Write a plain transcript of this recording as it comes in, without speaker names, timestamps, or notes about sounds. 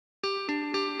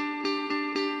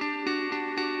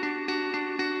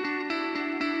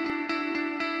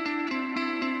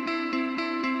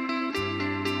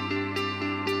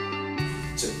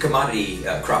Commodity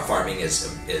crop farming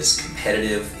is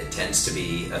competitive. It tends to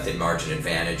be a thin margin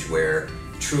advantage where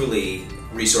truly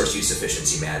resource use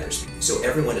efficiency matters. So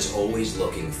everyone is always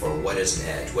looking for what is an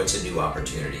edge, what's a new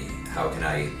opportunity, how can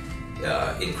I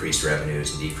increase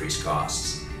revenues and decrease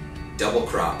costs. Double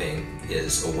cropping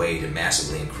is a way to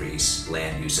massively increase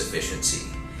land use efficiency,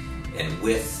 and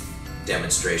with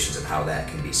demonstrations of how that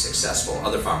can be successful,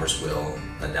 other farmers will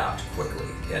adopt quickly,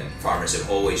 and farmers have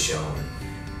always shown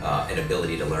an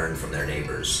ability to learn from their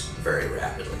neighbors very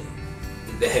rapidly.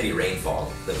 The heavy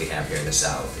rainfall that we have here in the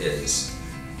South is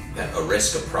a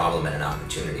risk, a problem, and an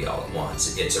opportunity all at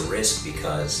once. It's a risk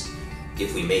because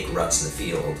if we make ruts in the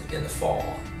field in the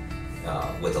fall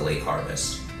with a late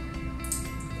harvest,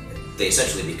 they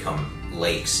essentially become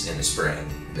lakes in the spring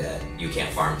that you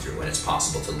can't farm through, and it's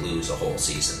possible to lose a whole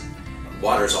season.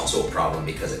 Water is also a problem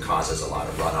because it causes a lot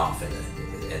of runoff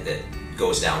and that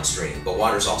goes downstream. But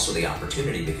water is also the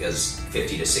opportunity because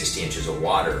 50 to 60 inches of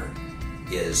water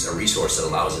is a resource that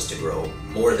allows us to grow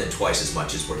more than twice as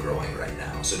much as we're growing right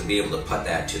now. So to be able to put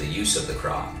that to the use of the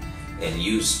crop and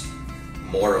use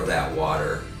more of that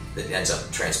water that ends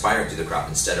up transpiring through the crop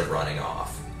instead of running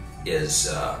off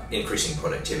is increasing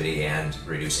productivity and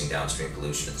reducing downstream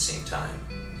pollution at the same time.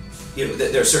 You know,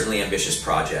 there are certainly ambitious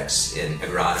projects in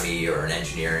agronomy or in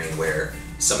engineering where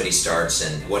somebody starts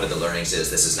and one of the learnings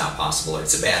is this is not possible or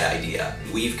it's a bad idea.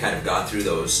 We've kind of gone through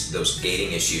those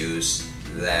gating issues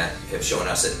that have shown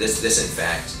us that this in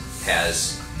fact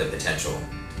has the potential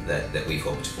that we've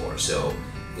hoped for. So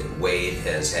you know, Wade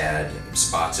has had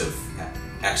spots of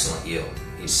excellent yield.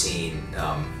 He's seen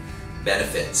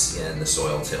benefits in the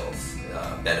soil tilth,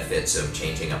 benefits of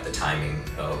changing up the timing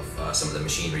of some of the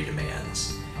machinery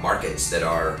demands, markets that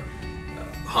are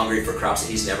hungry for crops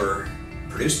that he's never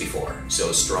produced before.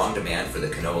 So strong demand for the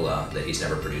canola that he's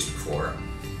never produced before.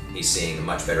 He's seeing a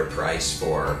much better price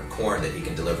for corn that he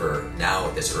can deliver now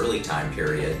at this early time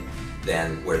period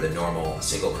than where the normal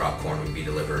single crop corn would be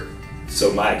delivered.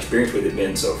 So my experience with it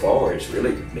been so far, it's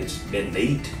been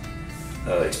neat.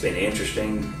 It's been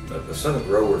interesting. A southern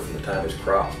grower, from the time his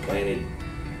crop's planted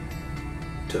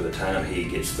to the time he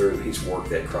gets through, he's worked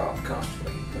that crop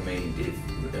constantly. I mean,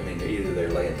 either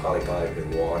they're laying polypipe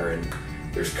or watering.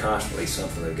 There's constantly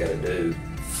something they've got to do.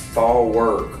 Fall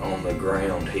work on the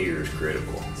ground here is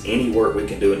critical. Any work we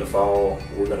can do in the fall,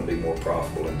 we're going to be more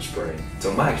profitable in the spring.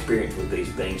 So my experience with these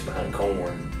beans behind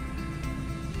corn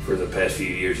for the past few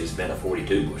years has been a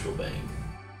 42 bushel bean.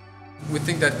 We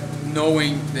think that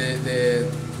knowing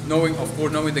knowing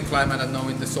the climate and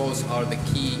knowing the soils are the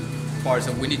key parts,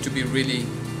 and we need to be really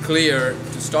clear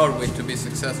to start with to be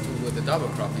successful with the double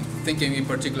cropping. Thinking in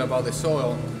particular about the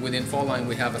soil, within fall line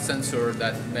we have a sensor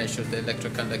that measures the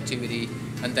electroconductivity,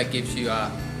 and that gives you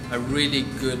a really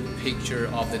good picture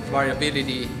of the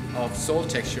variability of soil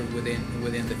texture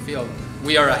within the field.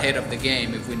 We are ahead of the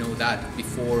game if we know that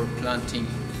before planting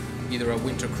either a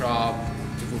winter crop,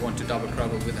 if we want to double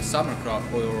crop it with a summer crop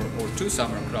or two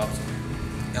summer crops.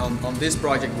 On this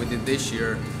project we did this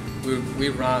year, we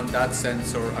ran that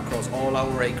sensor across all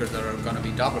our acres that are going to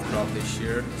be double crop this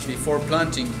year. Before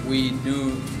planting, we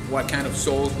knew what kind of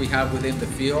soils we have within the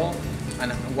field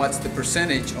and what's the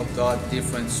percentage of that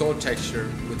different soil texture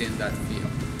within that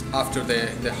field. After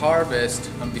the harvest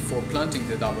and before planting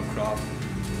the double crop,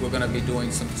 we're going to be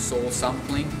doing some soil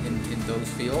sampling in those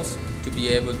fields to be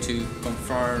able to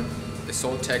confirm the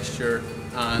soil texture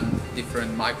and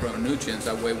different micronutrients.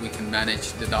 That way we can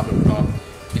manage the double crop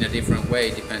in a different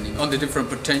way depending on the different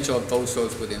potential of those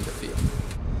soils within the field.